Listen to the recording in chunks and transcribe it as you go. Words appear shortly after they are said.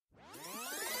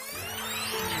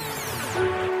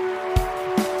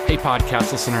Hey,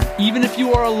 podcast listener, even if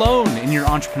you are alone in your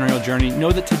entrepreneurial journey,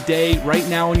 know that today, right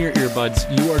now in your earbuds,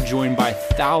 you are joined by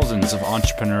thousands of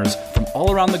entrepreneurs from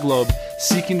all around the globe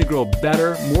seeking to grow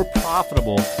better, more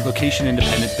profitable,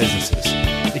 location-independent businesses.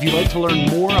 If you'd like to learn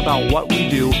more about what we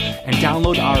do and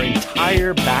download our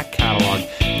entire back catalog,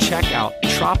 check out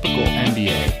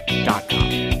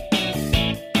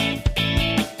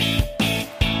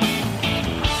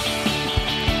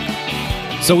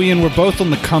tropicalmba.com. So, Ian, we're both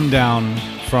on the come down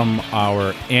from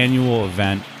our annual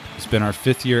event. It's been our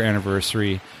 5th year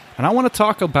anniversary, and I want to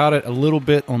talk about it a little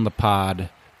bit on the pod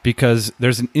because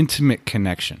there's an intimate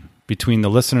connection between the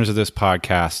listeners of this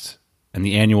podcast and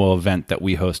the annual event that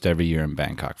we host every year in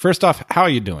Bangkok. First off, how are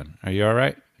you doing? Are you all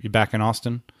right? You back in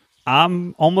Austin?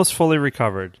 I'm almost fully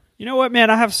recovered. You know what, man?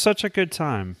 I have such a good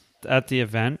time at the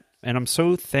event, and I'm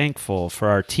so thankful for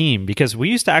our team because we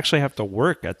used to actually have to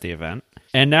work at the event.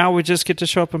 And now we just get to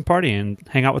show up and party and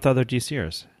hang out with other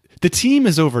DCers. The team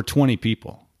is over 20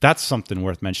 people. That's something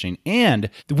worth mentioning. And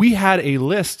we had a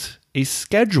list, a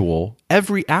schedule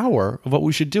every hour of what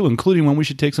we should do, including when we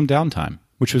should take some downtime,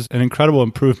 which was an incredible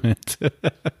improvement.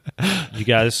 You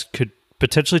guys could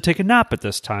potentially take a nap at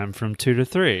this time from 2 to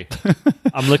 3.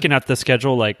 I'm looking at the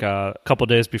schedule like a couple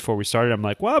days before we started. I'm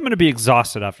like, well, I'm going to be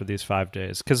exhausted after these 5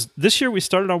 days because this year we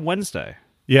started on Wednesday.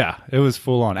 Yeah, it was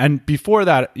full on. And before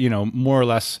that, more or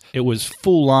less, it was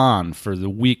full on for the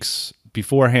weeks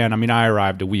beforehand. I mean, I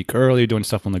arrived a week early doing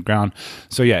stuff on the ground.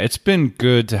 So yeah, it's been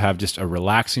good to have just a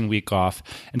relaxing week off.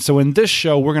 And so in this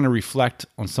show, we're going to reflect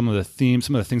on some of the themes,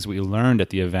 some of the things that we learned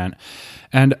at the event.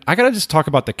 And I got to just talk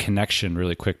about the connection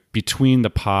really quick between the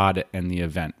pod and the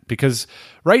event. Because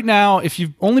right now, if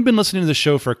you've only been listening to the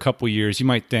show for a couple years, you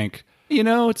might think,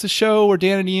 it's a show where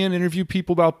Dan and Ian interview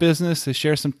people about business. They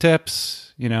share some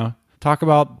tips, talk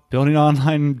about building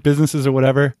online businesses or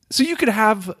whatever. So you could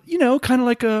have, kind of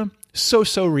like a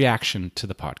so-so reaction to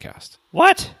the podcast.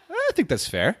 What? I think that's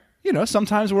fair.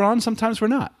 Sometimes we're on, sometimes we're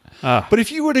not. But if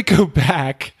you were to go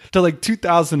back to like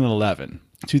 2011,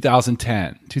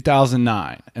 2010,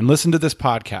 2009, and listen to this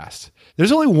podcast,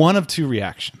 there's only one of two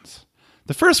reactions.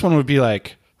 The first one would be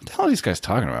like, what the hell are these guys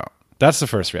talking about? That's the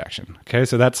first reaction. Okay,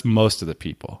 so that's most of the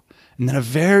people. And then a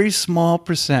very small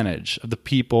percentage of the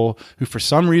people who for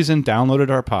some reason downloaded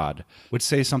our pod would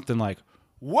say something like,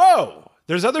 whoa,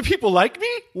 there's other people like me?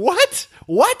 What?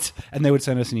 And they would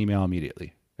send us an email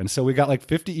immediately. And so we got like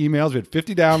 50 emails, we had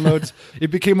 50 downloads. It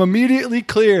became immediately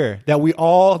clear that we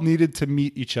all needed to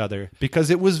meet each other because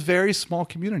it was a very small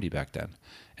community back then.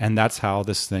 And that's how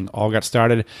this thing all got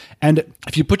started. And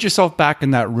if you put yourself back in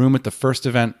that room at the first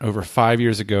event over 5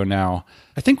 years ago now,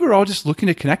 I think we were all just looking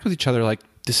to connect with each other like,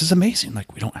 this is amazing.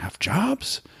 Like, we don't have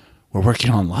jobs. We're working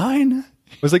online.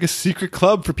 It was like a secret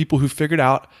club for people who figured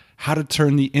out how to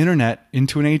turn the internet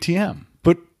into an ATM.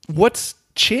 But what's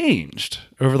changed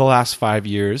over the last 5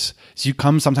 years is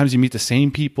sometimes you meet the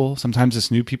same people, sometimes it's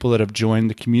new people that have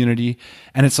joined the community.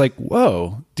 And it's like,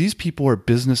 whoa, these people are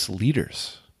business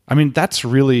leaders. I mean, that's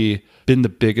really been the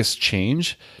biggest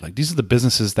change. Like, these are the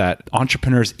businesses that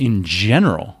entrepreneurs in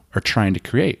general are trying to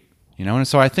create, And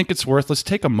so I think it's let's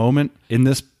take a moment in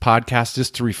this podcast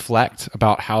just to reflect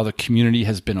about how the community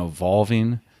has been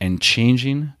evolving and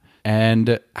changing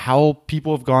and how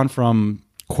people have gone from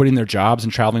quitting their jobs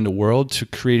and traveling the world to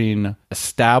creating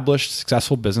established,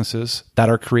 successful businesses that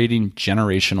are creating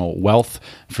generational wealth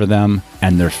for them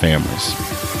and their families.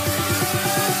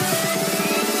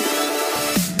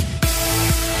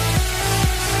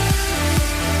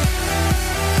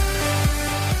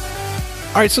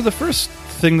 All right, so the first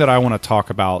thing that I want to talk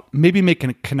about, maybe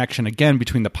making a connection again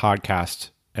between the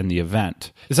podcast and the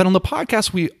event, is that on the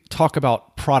podcast, we talk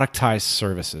about productized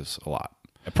services a lot.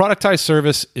 A productized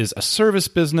service is a service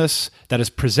business that is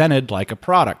presented like a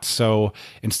product. So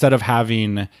instead of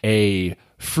having a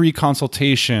free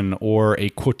consultation or a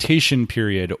quotation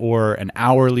period or an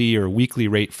hourly or weekly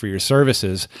rate for your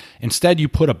services, instead you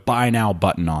put a buy now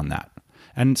button on that.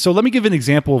 And so let me give an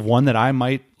example of one that I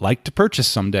might like to purchase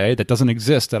someday that doesn't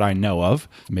exist that I know of.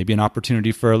 Maybe an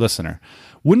opportunity for a listener.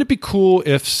 Wouldn't it be cool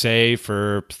if, say,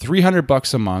 for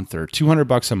 $300 a month or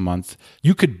 $200 a month,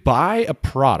 you could buy a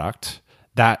product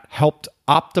that helped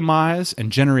optimize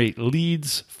and generate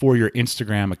leads for your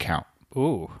Instagram account?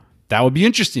 Ooh. That would be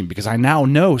interesting because I now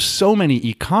know so many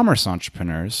e-commerce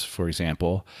entrepreneurs, for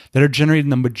example, that are generating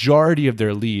the majority of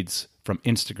their leads from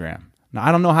Instagram. Now,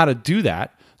 I don't know how to do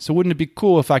that. So wouldn't it be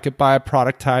cool if I could buy a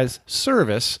productized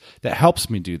service that helps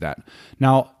me do that?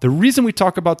 Now, the reason we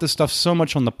talk about this stuff so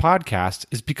much on the podcast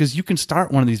is because you can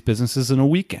start one of these businesses in a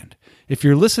weekend. If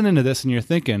you're listening to this and you're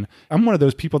thinking, I'm one of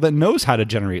those people that knows how to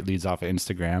generate leads off of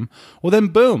Instagram, well then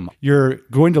boom, you're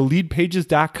going to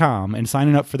leadpages.com and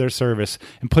signing up for their service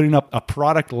and putting up a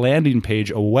product landing page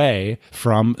away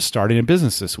from starting a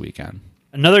business this weekend.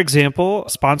 Another example,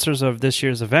 sponsors of this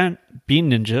year's event, Bean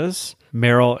Ninjas,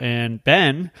 Meryl and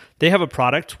Ben, they have a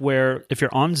product where if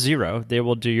you're on Xero, they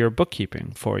will do your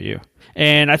bookkeeping for you.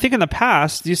 And I think in the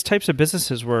past, these types of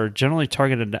businesses were generally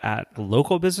targeted at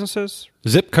local businesses.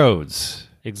 Zip codes.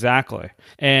 Exactly.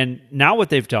 And now what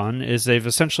they've done is they've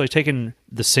essentially taken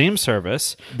the same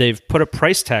service, they've put a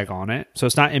price tag on it, so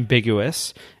it's not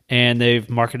ambiguous, and they've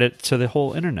marketed it to the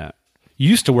whole internet. You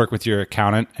used to work with your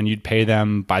accountant and you'd pay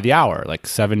them by the hour, like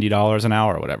 $70 an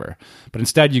hour or whatever. But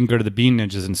instead you can go to the Bean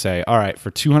Ninjas and say, all right,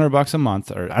 for $200 a month,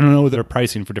 or I don't know their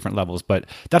pricing for different levels, but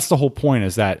that's the whole point,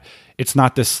 is that it's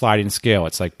not this sliding scale.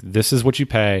 It's like, this is what you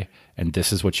pay and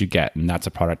this is what you get. And that's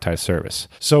a productized service.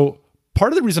 So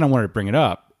part of the reason I wanted to bring it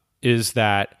up is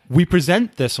that we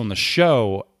present this on the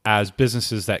show as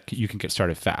businesses that you can get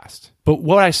started fast. But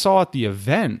what I saw at the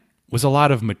event was a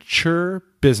lot of mature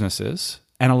businesses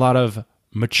and a lot of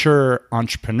mature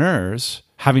entrepreneurs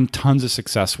having tons of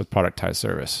success with productized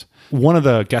service. One of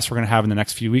the guests we're going to have in the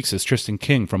next few weeks is Tristan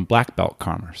King from Black Belt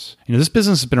Commerce. This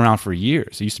business has been around for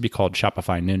years. It used to be called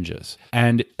Shopify Ninjas,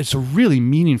 and it's a really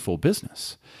meaningful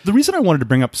business. The reason I wanted to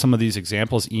bring up some of these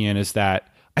examples, Ian, is that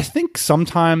I think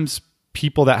sometimes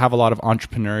people that have a lot of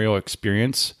entrepreneurial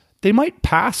experience, they might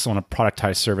pass on a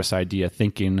productized service idea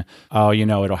thinking, oh,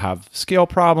 it'll have scale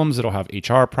problems, it'll have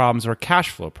HR problems, or cash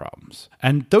flow problems.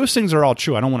 And those things are all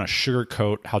true. I don't want to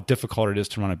sugarcoat how difficult it is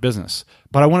to run a business.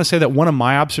 But I want to say that one of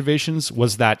my observations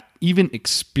was that even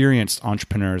experienced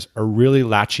entrepreneurs are really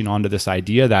latching onto this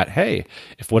idea that, hey,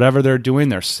 if whatever they're doing,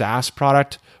 their SaaS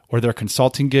product or their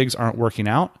consulting gigs aren't working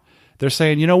out, they're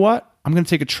saying, you know what? I'm going to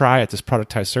take a try at this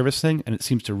productized service thing, and it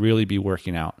seems to really be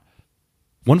working out.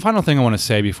 One final thing I want to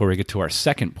say before we get to our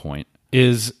second point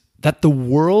is that the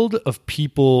world of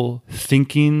people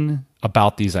thinking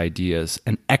about these ideas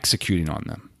and executing on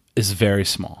them is very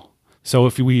small. So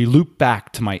if we loop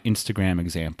back to my Instagram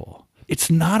example,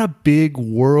 it's not a big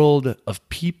world of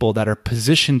people that are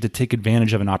positioned to take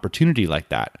advantage of an opportunity like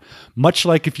that. Much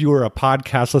like if you were a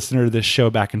podcast listener to this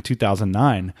show back in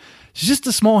 2009, it's just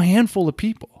a small handful of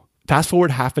people. Fast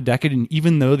forward half a decade, and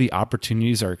even though the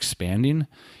opportunities are expanding,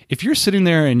 if you're sitting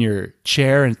there in your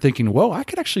chair and thinking, whoa, I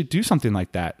could actually do something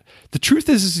like that, the truth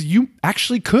is you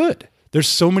actually could. There's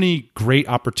so many great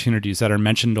opportunities that are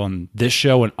mentioned on this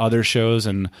show and other shows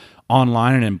and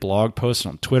online and in blog posts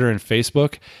and on Twitter and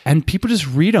Facebook, and people just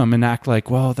read them and act like,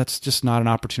 well, that's just not an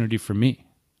opportunity for me.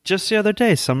 Just the other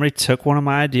day, somebody took one of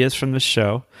my ideas from the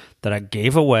show that I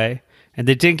gave away, and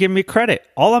they didn't give me credit.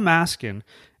 All I'm asking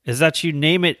is that you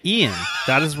name it Ian.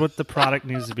 That is what the product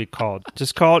needs to be called.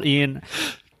 Just call it Ian.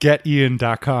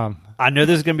 GetIan.com. I know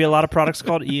there's going to be a lot of products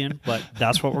called Ian, but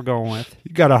that's what we're going with.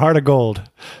 You got a heart of gold.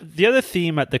 The other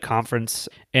theme at the conference,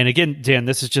 and again, Dan,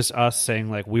 this is just us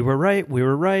saying like, we were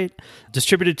right.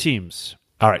 Distributed teams.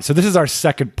 All right, so this is our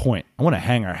second point. I want to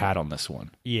hang our hat on this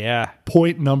one. Yeah.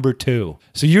 Point number 2.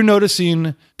 So you're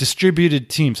noticing distributed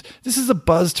teams. This is a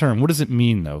buzz term. What does it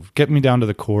mean, though? Get me down to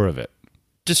the core of it.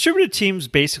 Distributed teams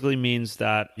basically means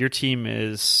that your team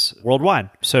is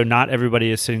worldwide. So not everybody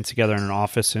is sitting together in an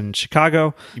office in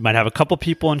Chicago. You might have a couple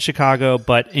people in Chicago,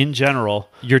 but in general,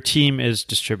 your team is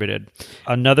distributed.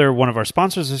 Another one of our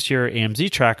sponsors this year,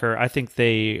 AMZ Tracker, I think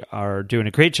they are doing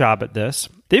a great job at this.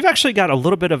 They've actually got a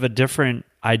little bit of a different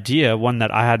idea, one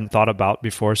that I hadn't thought about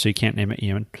before, so you can't name it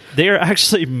Ian. They are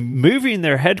actually moving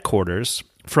their headquarters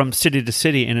from city to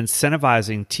city and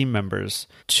incentivizing team members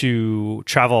to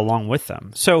travel along with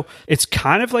them. So it's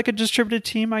kind of like a distributed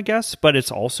team, I guess, but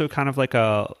it's also kind of like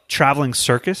a traveling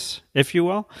circus, if you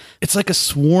will. It's like a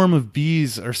swarm of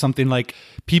bees or something. Like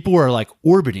people are like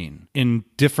orbiting in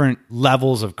different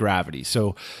levels of gravity.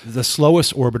 So the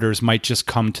slowest orbiters might just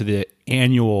come to the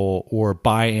annual or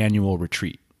biannual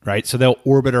retreat. Right? So they'll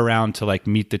orbit around to like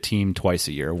meet the team twice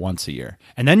a year, once a year.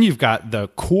 And then you've got the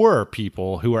core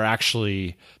people who are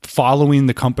actually following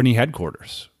the company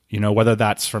headquarters. Whether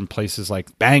that's from places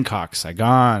like Bangkok,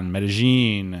 Saigon,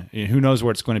 Medellin, who knows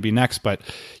where it's going to be next, but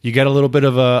you get a little bit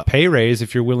of a pay raise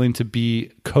if you're willing to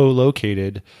be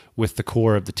co-located with the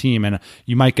core of the team, and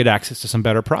you might get access to some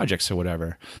better projects or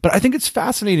whatever. But I think it's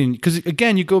fascinating because,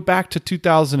 again, you go back to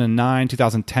 2009,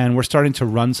 2010, we're starting to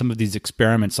run some of these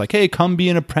experiments like, hey, come be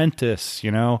an apprentice,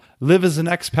 live as an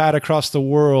expat across the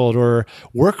world or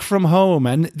work from home.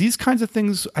 And these kinds of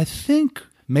things, I think,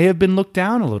 may have been looked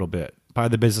down a little bit by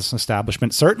the business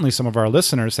establishment. Certainly some of our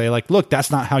listeners say like, look,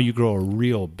 that's not how you grow a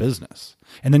real business.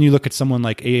 And then you look at someone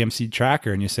like AMC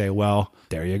Tracker and you say, well,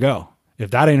 there you go.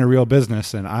 If that ain't a real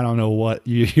business, then I don't know what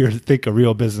you here think a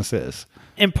real business is.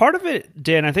 And part of it,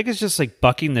 Dan, I think it's just like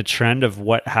bucking the trend of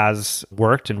what has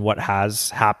worked and what has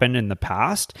happened in the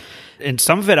past. And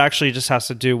some of it actually just has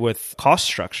to do with cost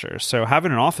structure. So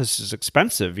having an office is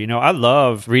expensive. You know, I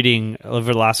love reading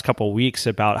over the last couple of weeks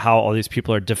about how all these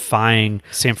people are defying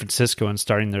San Francisco and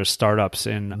starting their startups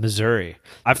in Missouri.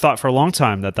 I've thought for a long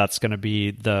time that that's going to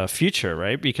be the future,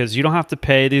 right? Because you don't have to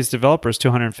pay these developers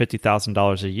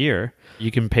 $250,000 a year.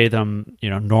 You can pay them, you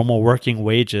know, normal working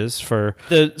wages for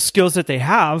the skills that they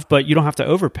have, but you don't have to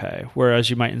overpay, whereas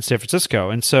you might in San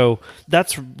Francisco. And so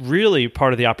that's really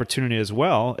part of the opportunity as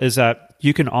well, is that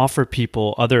you can offer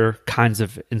people other kinds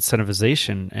of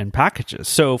incentivization and packages.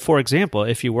 So for example,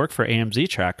 if you work for AMZ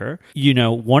Tracker, you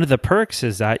know, one of the perks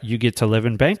is that you get to live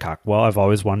in Bangkok. Well, I've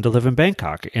always wanted to live in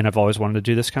Bangkok and I've always wanted to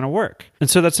do this kind of work. And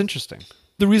so that's interesting.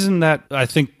 The reason that I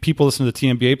think people listen to the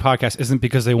TMBA podcast isn't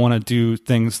because they want to do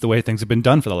things the way things have been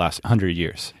done for the last 100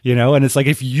 years, you know? And it's like,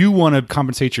 if you want to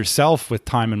compensate yourself with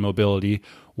time and mobility,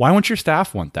 why won't your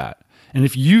staff want that? And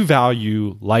if you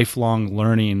value lifelong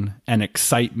learning and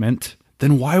excitement,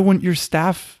 then why wouldn't your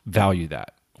staff value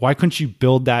that? Why couldn't you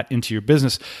build that into your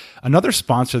business? Another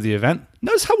sponsor of the event,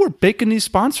 notice how we're baking these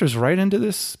sponsors right into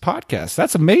this podcast.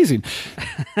 That's amazing.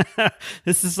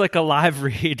 This is like a live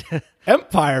read.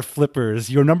 Empire Flippers,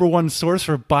 your number one source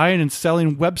for buying and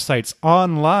selling websites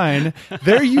online.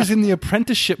 They're using the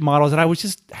apprenticeship models. And I was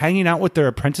just hanging out with their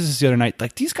apprentices the other night.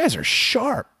 Like, these guys are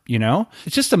sharp. You know,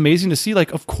 it's just amazing to see,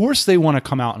 like, of course they want to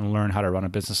come out and learn how to run a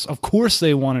business. Of course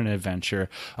they want an adventure.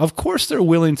 Of course they're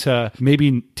willing to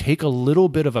maybe take a little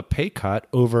bit of a pay cut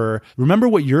over. Remember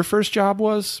what your first job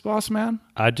was, boss man?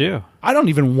 I do. I don't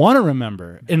even want to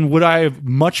remember. And would I have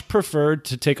much preferred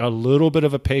to take a little bit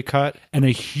of a pay cut and a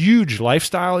huge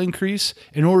lifestyle increase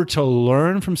in order to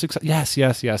learn from success?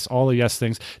 Yes. All the yes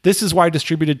things. This is why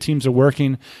distributed teams are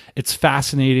working. It's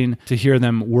fascinating to hear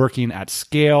them working at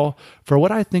scale for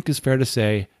what I think is fair to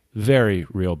say, very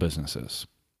real businesses.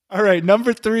 All right,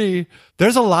 number 3,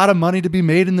 there's a lot of money to be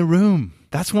made in the room.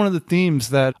 That's one of the themes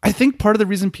that I think part of the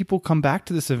reason people come back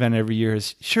to this event every year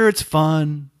is, sure, it's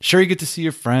fun. Sure, you get to see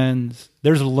your friends.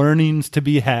 There's learnings to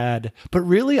be had. But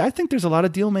really, I think there's a lot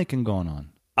of deal making going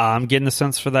on. I'm getting the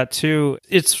sense for that too.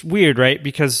 It's weird, right?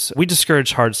 Because we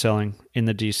discourage hard selling in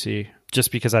the DC just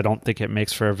because I don't think it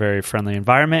makes for a very friendly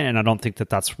environment. And I don't think that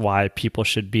that's why people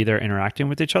should be there interacting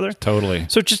with each other. Totally.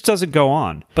 So it just doesn't go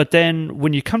on. But then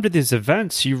when you come to these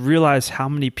events, you realize how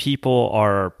many people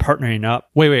are partnering up.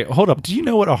 Wait, hold up. Do you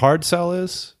know what a hard sell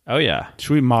is? Oh, yeah.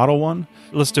 Should we model one?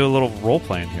 Let's do a little role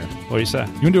playing here. What do you say?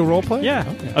 You want to do a role play?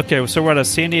 Yeah. Okay, so we're at a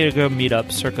San Diego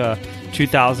meetup circa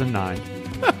 2009.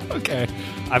 Okay.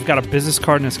 I've got a business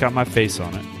card and it's got my face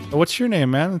on it. What's your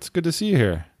name, man? It's good to see you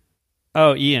here.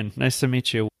 Oh, Ian. Nice to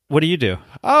meet you. What do you do?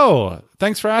 Oh,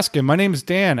 thanks for asking. My name is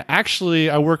Dan. Actually,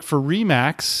 I work for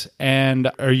Remax.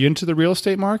 And are you into the real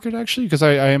estate market, actually? Because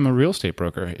I am a real estate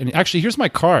broker. And actually, here's my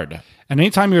card. And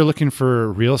anytime you're looking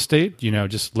for real estate, you know,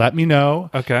 just let me know.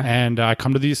 Okay. And I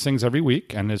come to these things every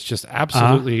week, and it's just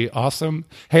absolutely awesome.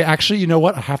 Hey, actually, you know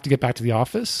what? I have to get back to the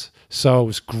office. So it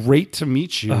was great to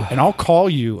meet you. And I'll call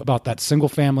you about that single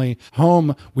family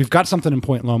home. We've got something in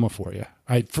Point Loma for you.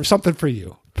 For something for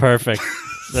you. Perfect.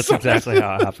 That's exactly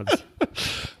how it happens.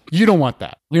 You don't want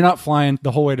that. You're not flying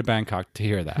the whole way to Bangkok to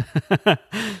hear that.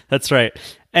 That's right.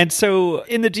 And so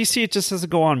in the DC, it just doesn't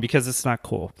go on because it's not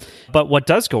cool. But what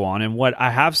does go on, and what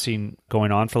I have seen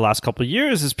going on for the last couple of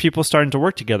years, is people starting to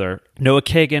work together. Noah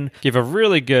Kagan gave a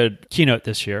really good keynote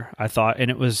this year, I thought, and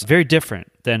it was very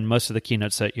different than most of the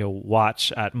keynotes that you'll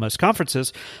watch at most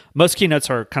conferences. Most keynotes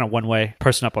are kind of one way,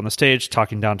 person up on the stage,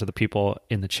 talking down to the people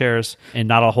in the chairs, and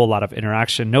not a whole lot of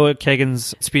interaction. Noah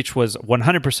Kagan's speech was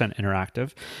 100%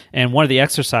 interactive. And one of the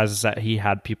exercises that he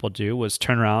had people do was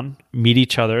turn around, meet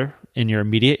each other in your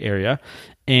immediate area,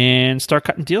 and start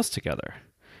cutting deals together.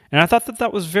 And I thought that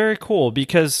that was very cool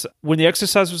because when the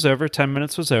exercise was over, 10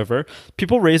 minutes was over,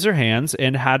 people raised their hands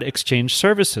and had exchanged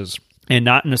services. And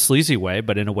not in a sleazy way,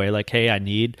 but in a way like, hey, I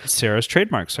need Sarah's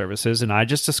trademark services. And I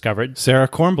just discovered... Sarah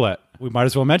Kornblatt. We might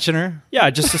as well mention her. Yeah,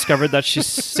 I just discovered that she's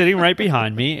sitting right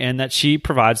behind me and that she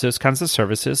provides those kinds of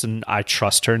services. And I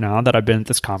trust her now that I've been at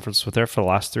this conference with her for the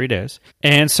last 3 days.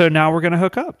 And so now we're going to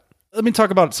hook up. Let me talk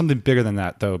about something bigger than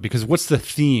that, though, because what's the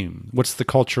theme? What's the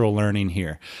cultural learning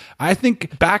here? I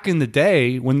think back in the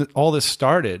day when all this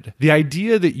started, the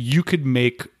idea that you could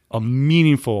make a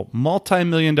meaningful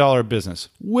multi-million dollar business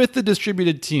with a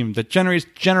distributed team that generates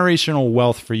generational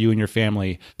wealth for you and your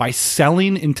family by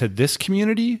selling into this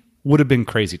community would have been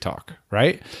crazy talk,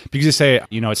 right? Because you say,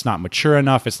 it's not mature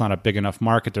enough, it's not a big enough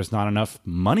market, there's not enough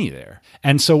money there.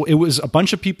 And so it was a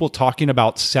bunch of people talking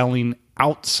about selling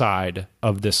outside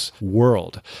of this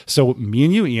world. So me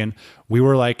and you, Ian, we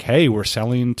were like, hey, we're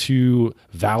selling to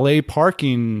valet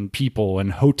parking people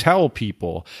and hotel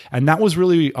people. And that was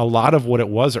really a lot of what it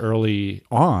was early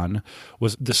on,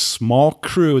 was the small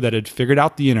crew that had figured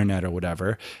out the internet or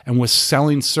whatever and was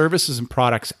selling services and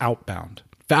products outbound.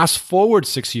 Fast forward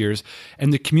 6 years,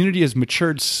 and the community has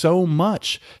matured so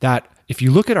much that if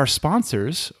you look at our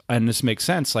sponsors, and this makes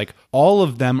sense, like all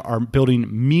of them are building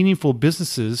meaningful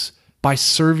businesses by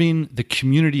serving the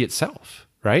community itself,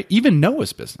 right? Even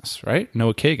Noah's business, right?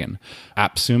 Noah Kagan,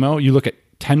 AppSumo. You look at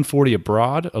 1040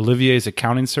 Abroad, Olivier's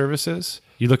accounting services.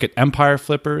 You look at Empire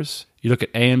Flippers. You look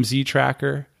at AMZ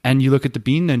Tracker, and you look at the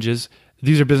Bean Ninjas.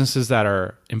 These are businesses that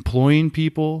are employing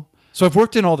people. So I've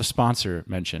worked in all the sponsor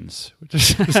mentions.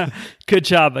 Good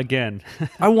job again.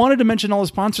 I wanted to mention all the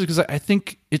sponsors because I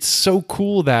think it's so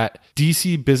cool that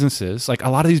DC businesses, like a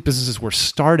lot of these businesses were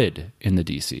started in the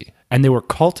DC and they were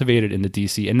cultivated in the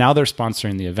DC and now they're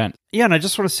sponsoring the event. Yeah, and I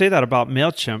just want to say that about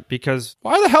MailChimp because...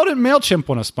 Why the hell didn't MailChimp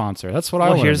want to sponsor? That's what I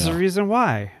want to know. Well, here's the reason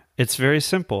why. It's very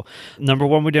simple. Number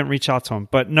one, we didn't reach out to them.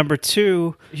 But number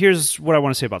two, here's what I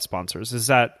want to say about sponsors, is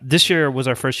that this year was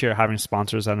our first year having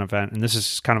sponsors at an event. And this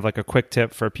is kind of like a quick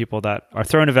tip for people that are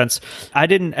throwing events. I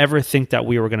didn't ever think that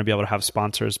we were going to be able to have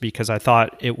sponsors because I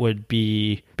thought it would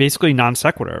be basically non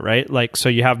sequitur, right? Like, so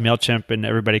you have MailChimp and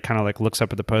everybody kind of like looks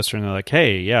up at the poster and they're like,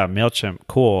 hey, yeah, MailChimp,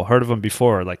 cool. Heard of them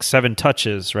before, like 7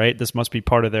 touches, right? This must be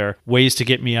part of their ways to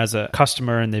get me as a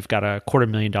customer. And they've got a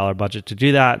 $250,000 budget to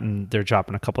do that. And they're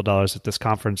dropping a couple dollars at this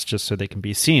conference just so they can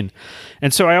be seen.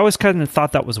 And so I always kind of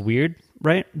thought that was weird,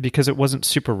 right? Because it wasn't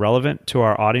super relevant to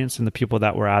our audience and the people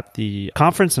that were at the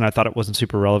conference. And I thought it wasn't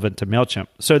super relevant to MailChimp.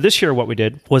 So this year, what we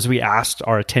did was we asked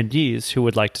our attendees who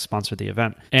would like to sponsor the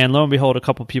event. And lo and behold, a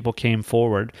couple people came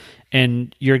forward.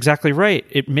 And you're exactly right.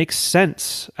 It makes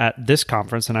sense at this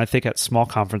conference, and I think at small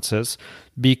conferences,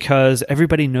 because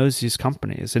everybody knows these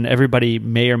companies and everybody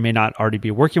may or may not already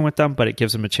be working with them, but it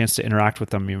gives them a chance to interact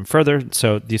with them even further.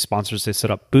 So these sponsors, they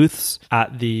set up booths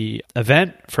at the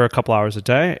event for a couple hours a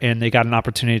day, and they got an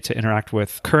opportunity to interact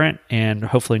with current and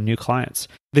hopefully new clients.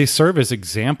 They serve as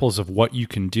examples of what you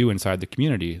can do inside the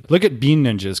community. Look at Bean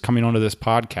Ninjas coming onto this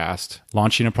podcast,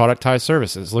 launching a productized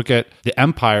services. Look at the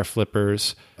Empire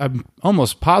Flippers. I'm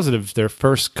almost positive their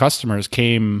first customers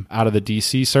came out of the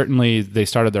DC. Certainly they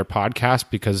started their podcast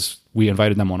because we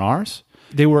invited them on ours.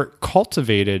 They were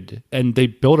cultivated and they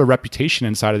built a reputation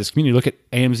inside of this community. Look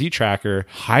at AMZ Tracker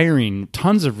hiring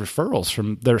tons of referrals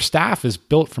from their staff is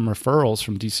built from referrals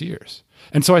from DCers.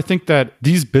 And so I think that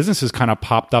these businesses kind of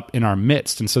popped up in our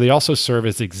midst. And so they also serve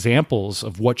as examples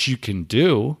of what you can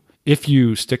do if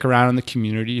you stick around in the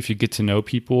community, if you get to know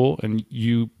people and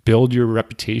you build your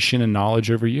reputation and knowledge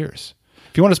over years.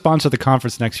 If you want to sponsor the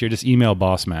conference next year, just email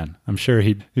Bossman. I'm sure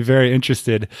he'd be very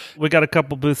interested. We got a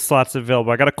couple booth slots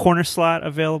available. I got a corner slot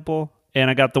available,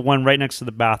 and I got the one right next to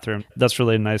the bathroom. That's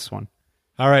really a nice one.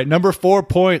 All right, number 4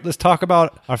 point. Let's talk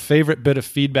about our favorite bit of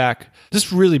feedback.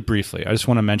 Just really briefly, I just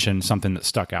want to mention something that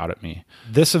stuck out at me.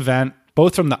 This event,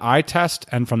 both from the eye test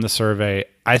and from the survey,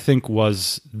 I think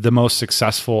was the most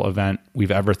successful event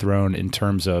we've ever thrown in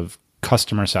terms of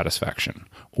customer satisfaction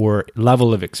or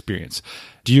level of experience.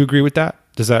 Do you agree with that?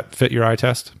 Does that fit your eye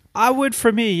test? I would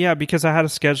for me, yeah, because I had a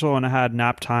schedule and I had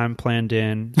nap time planned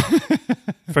in.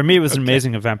 For me, it was an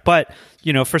amazing event. But,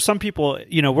 for some people,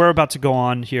 we're about to go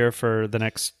on here for the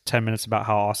next 10 minutes about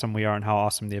how awesome we are and how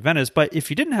awesome the event is. But if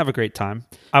you didn't have a great time,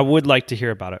 I would like to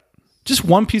hear about it. Just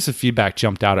one piece of feedback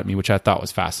jumped out at me, which I thought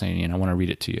was fascinating, and I want to read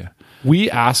it to you.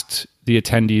 We asked the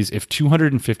attendees if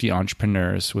 250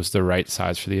 entrepreneurs was the right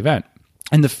size for the event.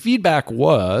 And the feedback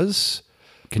was,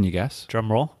 can you guess?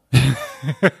 Drum roll.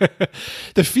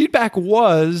 The feedback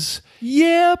was,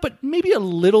 yeah, but maybe a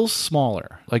little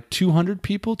smaller, like 200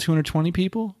 people, 220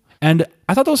 people. And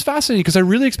I thought that was fascinating because I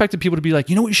really expected people to be like,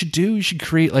 you know what you should do? You should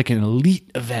create like an elite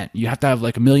event. You have to have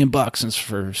like $1 million and it's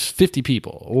for 50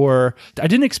 people. Or I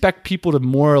didn't expect people to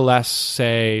more or less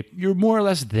say, you're more or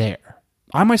less there.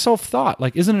 I myself thought,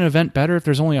 like, isn't an event better if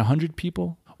there's only 100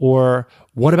 people? Or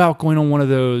what about going on one of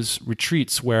those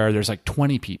retreats where there's like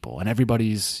 20 people and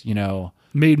everybody's,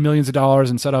 made millions of dollars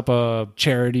and set up a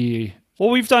charity?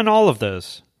 Well, we've done all of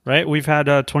those, right? We've had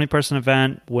a 20-person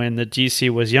event. When the DC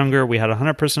was younger, we had a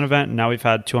 100-person event, and now we've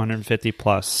had 250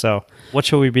 plus. So what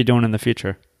should we be doing in the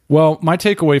future? Well, my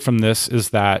takeaway from this is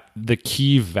that the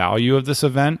key value of this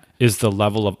event is the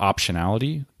level of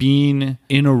optionality, being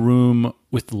in a room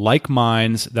with like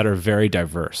minds that are very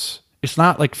diverse. It's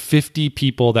not like 50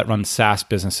 people that run SaaS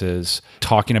businesses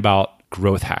talking about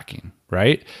growth hacking,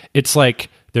 right? It's like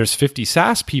there's 50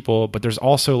 SaaS people, but there's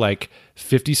also like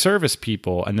 50 service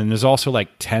people. And then there's also like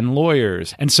 10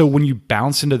 lawyers. And so when you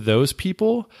bounce into those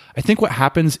people, I think what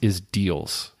happens is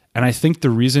deals. And I think the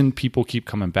reason people keep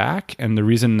coming back and the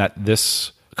reason that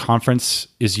this conference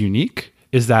is unique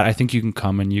is that I think you can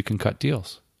come and you can cut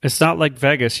deals. It's not like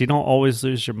Vegas. You don't always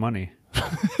lose your money.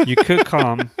 You could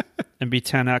come and be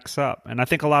 10x up. And I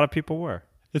think a lot of people were.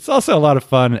 It's also a lot of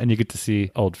fun, and you get to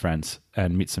see old friends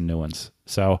and meet some new ones.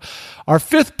 So our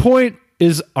fifth point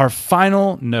is our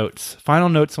final notes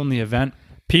on the event.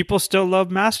 People still love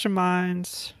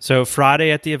masterminds. So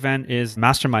Friday at the event is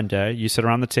mastermind day. You sit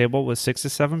around the table with 6 to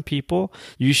 7 people.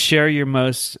 You share your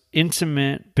most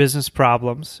intimate business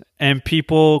problems, and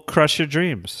people crush your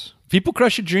dreams. People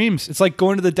crush your dreams. It's like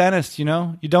going to the dentist, you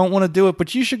know? You don't want to do it,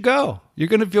 but you should go. You're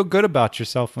going to feel good about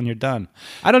yourself when you're done.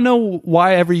 I don't know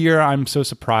why every year I'm so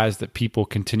surprised that people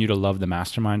continue to love the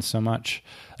mastermind so much.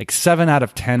 Like 7 out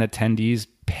of 10 attendees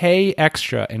pay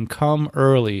extra and come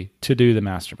early to do the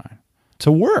mastermind.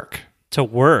 To work.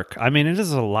 I mean, it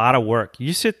is a lot of work.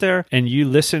 You sit there and you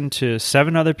listen to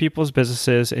 7 other people's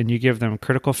businesses and you give them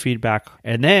critical feedback,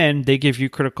 and then they give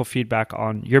you critical feedback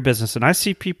on your business. And I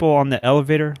see people on the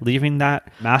elevator leaving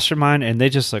that mastermind and they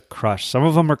just look crushed. Some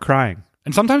of them are crying.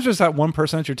 And sometimes there's that one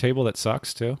person at your table that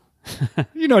sucks too.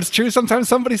 You know, it's true. Sometimes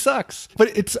somebody sucks.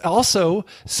 But it's also,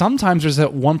 sometimes there's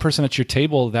that one person at your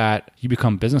table that you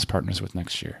become business partners with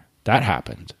next year. That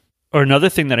happened. Or another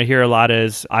thing that I hear a lot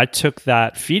is I took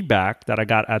that feedback that I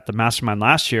got at the mastermind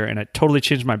last year and it totally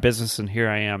changed my business, and here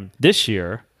I am this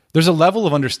year. There's a level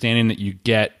of understanding that you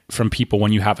get from people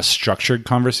when you have a structured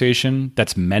conversation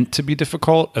that's meant to be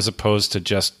difficult as opposed to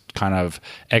just kind of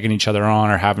egging each other on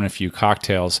or having a few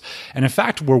cocktails. And in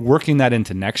fact, we're working that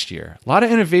into next year. A lot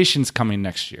of innovations coming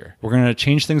next year. We're going to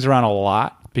change things around a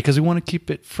lot because we want to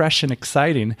keep it fresh and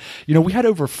exciting. You know, we had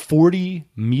over 40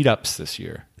 meetups this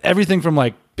year. Everything from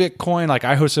like Bitcoin, like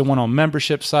I hosted one on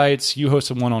membership sites, you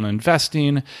hosted one on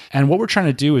investing. And what we're trying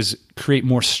to do is create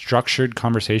more structured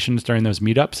conversations during those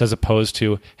meetups as opposed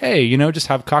to, hey, you know, just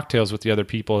have cocktails with the other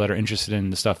people that are interested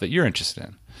in the stuff that you're interested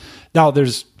in. Now,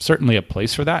 there's certainly a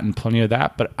place for that and plenty of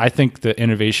that, but I think the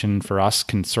innovation for us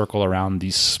can circle around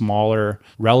these smaller,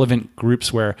 relevant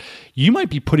groups where you might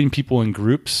be putting people in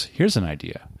groups. Here's an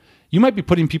idea. You might be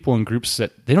putting people in groups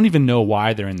that they don't even know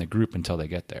why they're in the group until they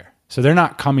get there. So they're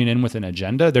not coming in with an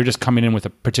agenda. They're just coming in with a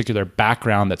particular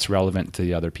background that's relevant to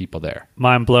the other people there.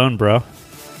 Mind blown, bro.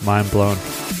 Mind blown.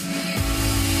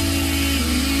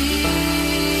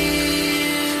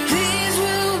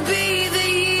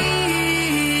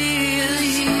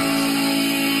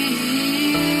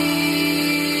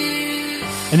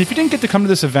 And if you didn't get to come to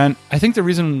this event, I think the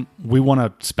reason we want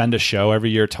to spend a show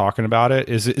every year talking about it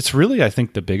is it's really, I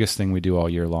think, the biggest thing we do all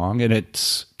year long. And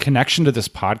its connection to this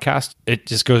podcast, it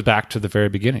just goes back to the very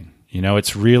beginning. You know,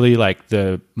 it's really like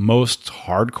the most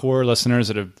hardcore listeners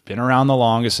that have been around the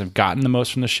longest, have gotten the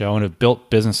most from the show, and have built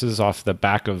businesses off the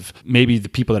back of maybe the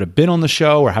people that have been on the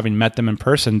show or having met them in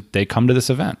person. They come to this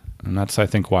event. And that's, I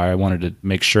think, why I wanted to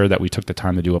make sure that we took the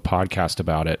time to do a podcast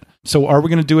about it. So are we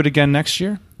going to do it again next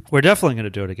year? We're definitely going to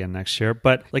do it again next year.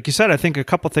 But like you said, I think a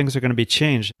couple things are going to be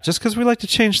changed just because we like to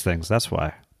change things. That's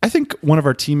why. I think one of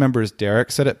our team members,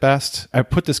 Derek, said it best. I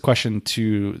put this question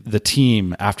to the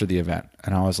team after the event,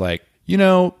 and I was like, you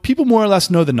know, people more or less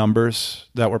know the numbers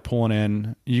that we're pulling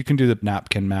in. You can do the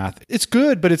napkin math. It's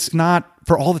good, but it's not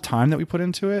for all the time that we put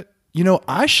into it. You know,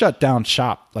 I shut down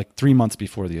shop like 3 months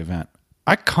before the event.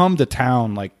 I come to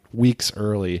town like weeks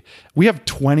early. We have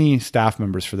 20 staff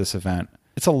members for this event.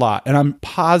 It's a lot. And I'm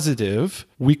positive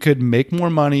we could make more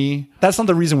money. That's not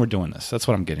the reason we're doing this. That's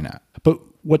what I'm getting at. But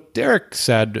what Derek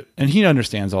said, and he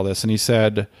understands all this, and he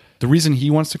said the reason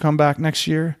he wants to come back next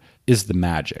year is the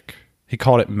magic. He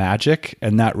called it magic,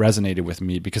 and that resonated with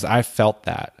me because I felt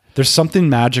that. There's something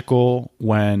magical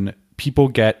when people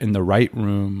get in the right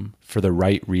room for the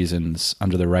right reasons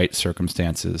under the right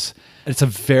circumstances. It's a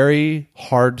very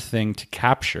hard thing to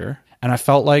capture, and I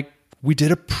felt like we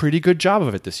did a pretty good job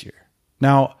of it this year.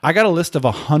 Now, I got a list of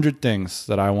 100 things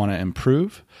that I want to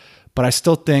improve, but I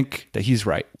still think that he's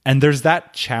right. And there's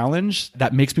that challenge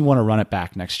that makes me want to run it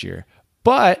back next year.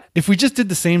 But if we just did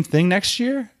the same thing next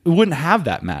year, we wouldn't have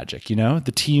that magic, you know?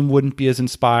 The team wouldn't be as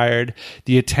inspired.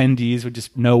 The attendees would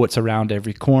just know what's around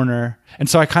every corner. And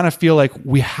so I kind of feel like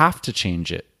we have to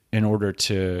change it in order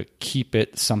to keep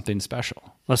it something special.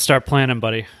 Let's start planning,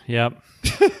 buddy. Yep.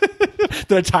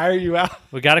 Did I tire you out?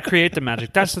 We got to create the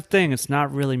magic. That's the thing. It's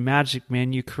not really magic,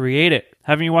 man. You create it.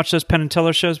 Haven't you watched those Penn and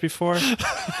Teller shows before?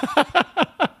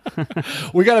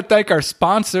 We got to thank our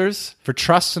sponsors for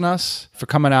trusting us, for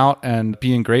coming out and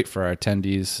being great for our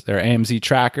attendees. They're AMZ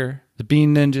Tracker, the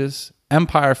Bean Ninjas,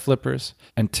 Empire Flippers,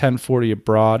 and 1040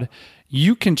 Abroad.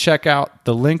 You can check out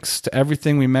the links to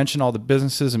everything we mentioned, all the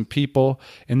businesses and people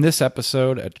in this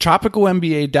episode at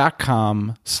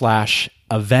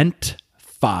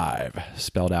tropicalmba.com/event5,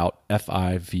 spelled out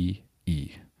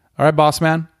F-I-V-E. All right, boss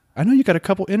man. I know you got a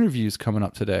couple interviews coming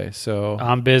up today, so...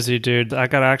 I'm busy, dude. I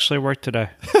got to actually work today.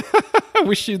 I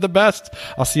wish you the best.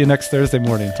 I'll see you next Thursday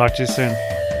morning. Talk to you soon.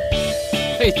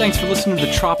 Hey, thanks for listening to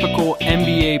the Tropical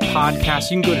MBA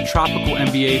podcast. You can go to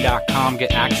tropicalmba.com,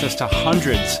 get access to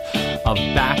hundreds of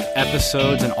back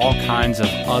episodes and all kinds of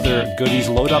other goodies.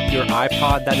 Load up your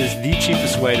iPod. That is the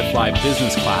cheapest way to fly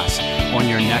business class on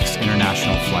your next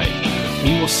international flight.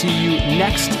 We will see you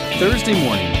next Thursday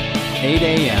morning, 8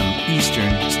 a.m.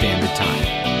 Eastern Standard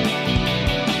Time.